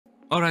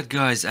Alright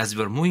guys, as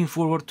we're moving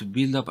forward to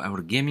build up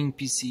our gaming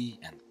PC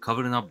and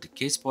covering up the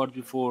case part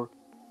before,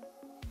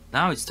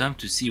 now it's time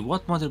to see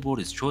what motherboard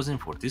is chosen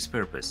for this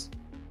purpose.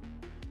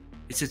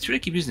 It's a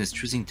tricky business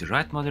choosing the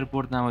right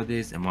motherboard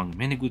nowadays among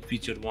many good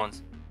featured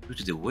ones due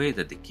to the way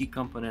that the key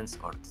components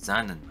are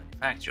designed and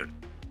manufactured.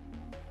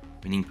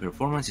 Meaning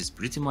performance is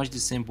pretty much the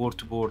same board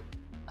to board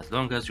as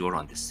long as you're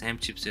on the same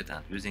chipset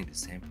and using the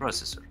same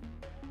processor.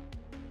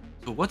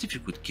 So what if you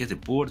could get a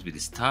board with the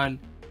style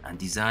and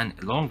design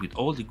along with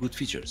all the good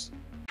features?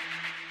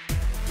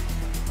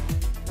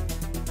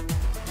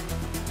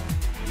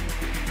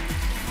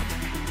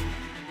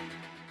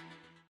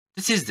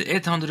 This is the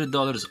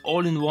 $800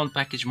 all-in-one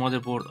package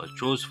motherboard I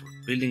chose for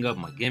building up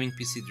my gaming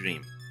PC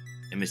dream.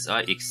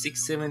 MSI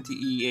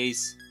X670E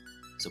ACE,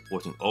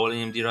 supporting all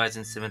AMD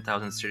Ryzen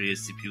 7000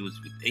 series CPUs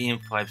with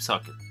AM5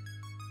 socket.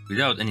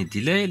 Without any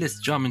delay, let's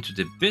jump into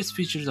the best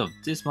features of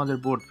this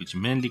motherboard, which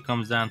mainly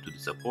comes down to the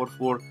support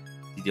for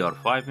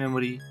DDR5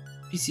 memory,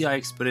 PCI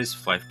Express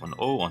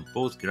 5.0 on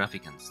both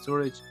graphic and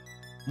storage,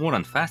 more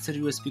and faster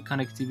USB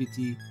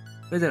connectivity,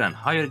 better and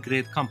higher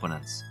grade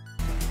components.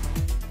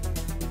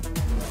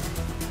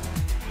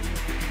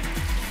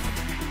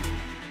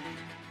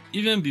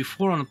 Even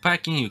before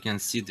unpacking, you can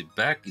see the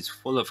back is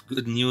full of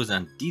good news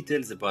and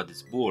details about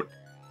this board,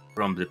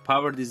 from the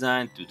power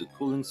design to the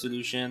cooling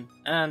solution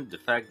and the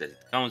fact that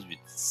it comes with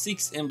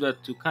 6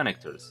 M.2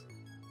 connectors.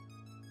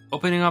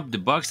 Opening up the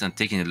box and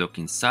taking a look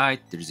inside,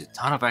 there is a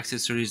ton of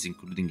accessories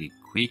including a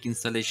quick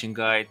installation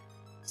guide,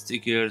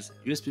 stickers,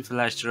 USB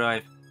flash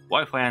drive,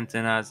 Wi-Fi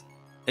antennas,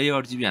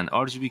 ARGB and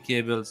RGB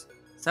cables,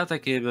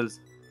 SATA cables,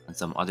 and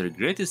some other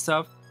great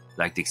stuff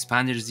like the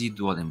𝖂𝖙𝖍𝖊𝖈𝐿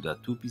dual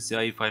M.2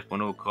 PCIe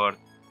 5.0 card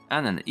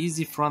and an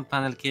easy front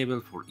panel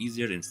cable for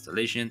easier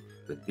installation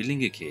when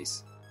building a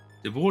case.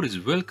 The board is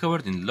well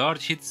covered in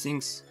large heat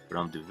sinks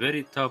from the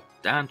very top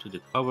down to the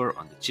cover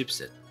on the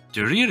chipset.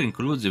 The rear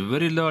includes a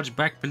very large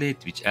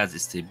backplate which adds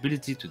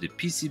stability to the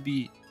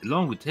PCB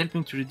along with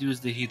helping to reduce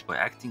the heat by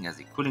acting as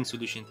a cooling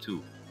solution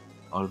too.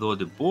 Although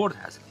the board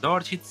has a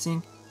large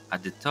heatsink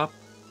at the top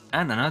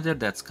and another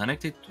that's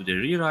connected to the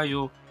rear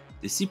I/O,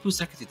 the CPU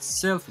socket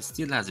itself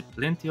still has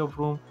plenty of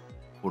room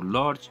for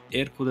large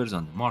air coolers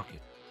on the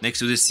market. Next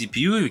to the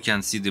CPU, you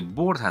can see the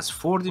board has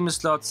 4 DIMM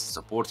slots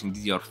supporting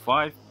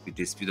DDR5 with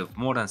a speed of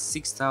more than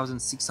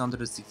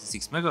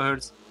 6666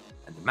 MHz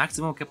and a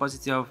maximum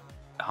capacity of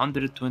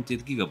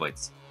 128 GB.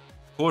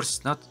 Of course,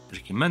 it's not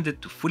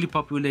recommended to fully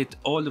populate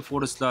all the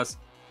 4 slots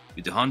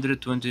with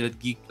 128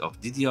 GB of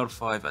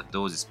DDR5 at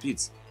those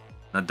speeds.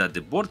 Not that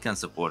the board can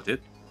support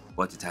it,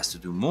 but it has to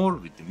do more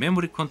with the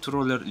memory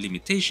controller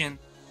limitation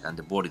than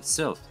the board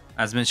itself.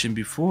 As mentioned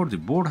before, the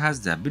board has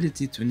the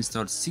ability to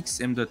install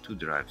 6 M.2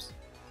 drives.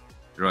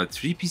 There are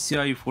 3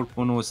 PCIe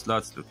 4.0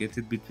 slots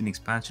located between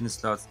expansion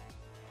slots,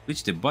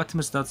 which the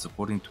bottom slot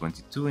supporting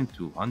 22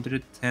 into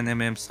 110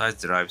 mm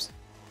size drives,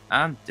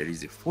 and there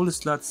is a full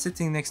slot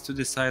sitting next to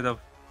the side of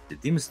the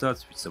DIMM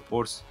slots which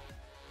supports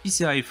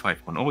PCIe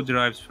 5.0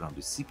 drives from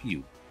the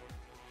CPU.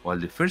 While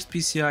the first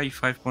PCIe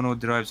 5.0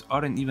 drives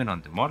aren't even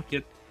on the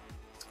market,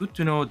 it's good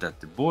to know that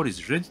the board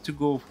is ready to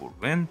go for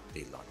when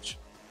they launch.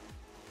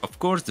 Of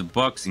course, the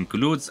box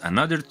includes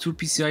another 2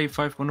 PCIe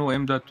 5.0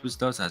 M.2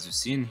 slots as you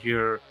see in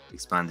here,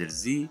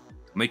 𝖂𝖙𝖊𝖈𝖍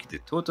to make it a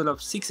total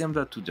of 6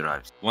 M.2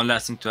 drives. One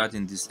last thing to add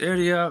in this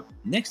area,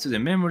 next to the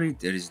memory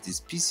there is this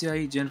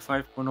PCIe Gen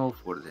 5.0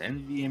 for the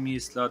NVMe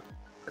slot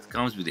that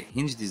comes with a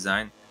hinge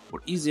design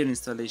for easier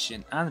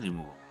installation and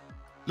removal.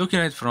 Looking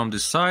at it from the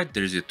side,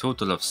 there is a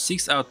total of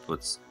 6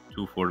 outputs,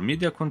 2 for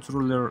media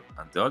controller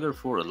and the other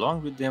 4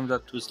 along with the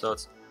M.2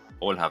 slots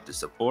all have the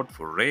support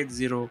for RAID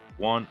 0,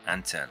 1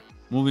 and 10.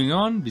 Moving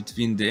on,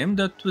 between the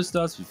M.2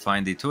 slots we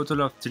find a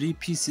total of 3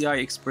 PCI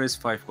Express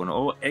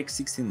 5.0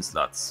 X16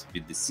 slots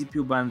with the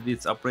CPU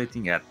bandwidth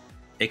operating at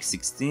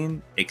X16,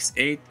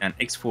 X8 and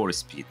X4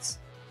 speeds.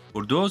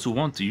 For those who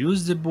want to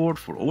use the board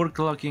for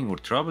overclocking or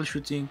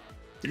troubleshooting,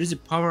 there is a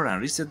power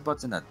and reset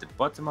button at the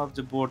bottom of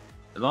the board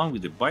along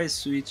with the BIOS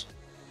switch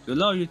to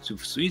allow you to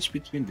switch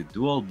between the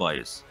dual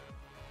BIOS.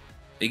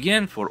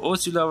 Again, for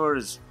OC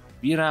lovers,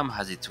 VRAM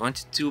has a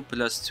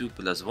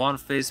 22+2+1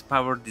 phase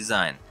power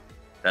design.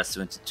 That's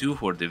 22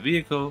 for the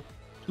vehicle,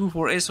 2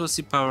 for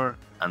SoC power,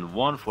 and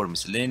 1 for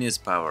miscellaneous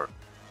power,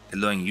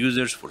 allowing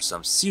users for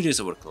some serious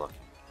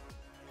overclocking.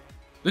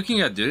 Looking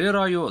at the rear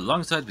I/O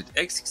alongside with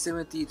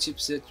X670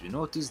 chipset, you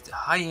notice the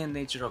high-end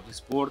nature of this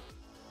board,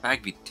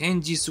 packed with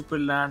 10G Super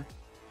LAN,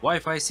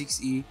 Wi-Fi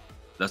 6E,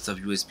 lots of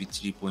USB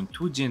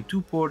 3.2 Gen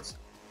 2 ports,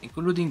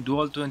 including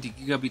dual 20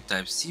 Gigabit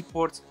Type-C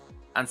ports,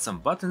 and some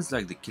buttons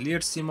like the Clear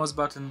CMOS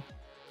button,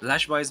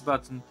 Flash BIOS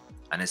button,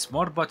 and a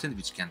smart button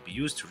which can be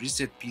used to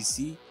reset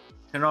PC,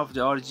 turn off the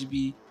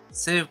RGB,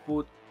 save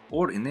boot,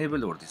 or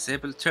enable or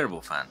disable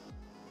turbofan.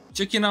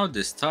 Checking out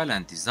the style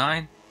and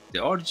design, the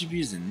RGB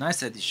is a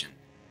nice addition,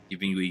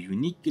 giving you a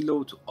unique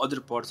glow to other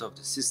parts of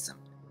the system,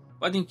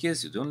 but in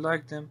case you don't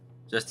like them,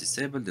 just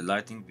disable the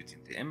lighting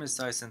within the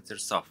MSI Center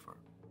software.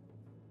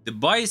 The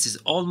BIOS is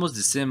almost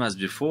the same as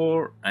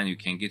before, and you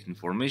can get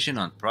information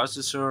on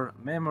processor,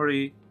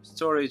 memory,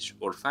 storage,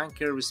 or fan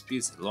curve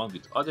speeds along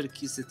with other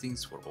key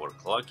settings for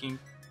overclocking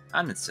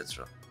and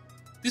etc.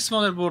 This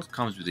motherboard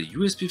comes with a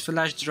USB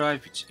flash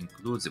drive which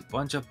includes a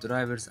bunch of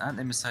drivers and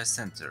MSI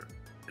center,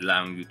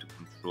 allowing you to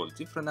control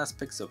different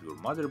aspects of your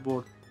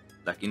motherboard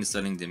like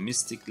installing the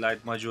Mystic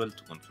Light module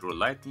to control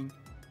lighting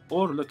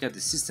or look at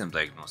the system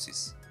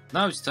diagnosis.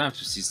 Now it's time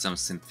to see some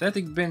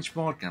synthetic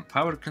benchmark and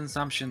power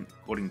consumption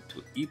according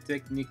to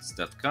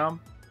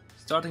etechnics.com,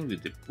 starting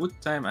with the boot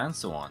time and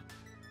so on.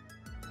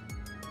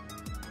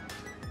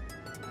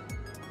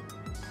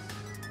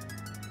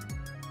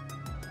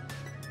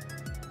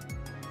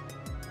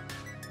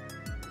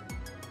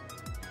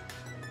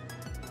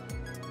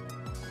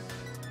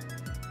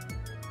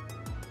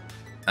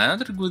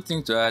 Another good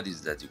thing to add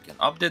is that you can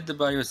update the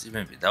BIOS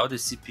even without a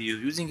CPU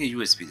using a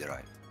USB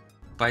drive.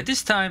 By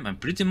this time, I'm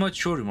pretty much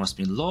sure you must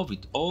be in love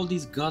with all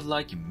these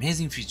godlike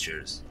amazing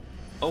features.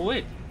 Oh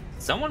wait,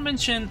 someone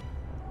mentioned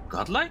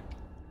godlike?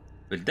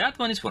 Well, that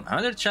one is for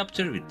another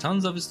chapter with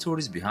tons of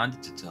stories behind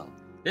it to tell.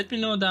 Let me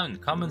know down in the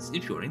comments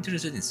if you are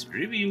interested in this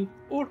review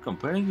or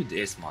comparing with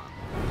the ACE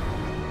model.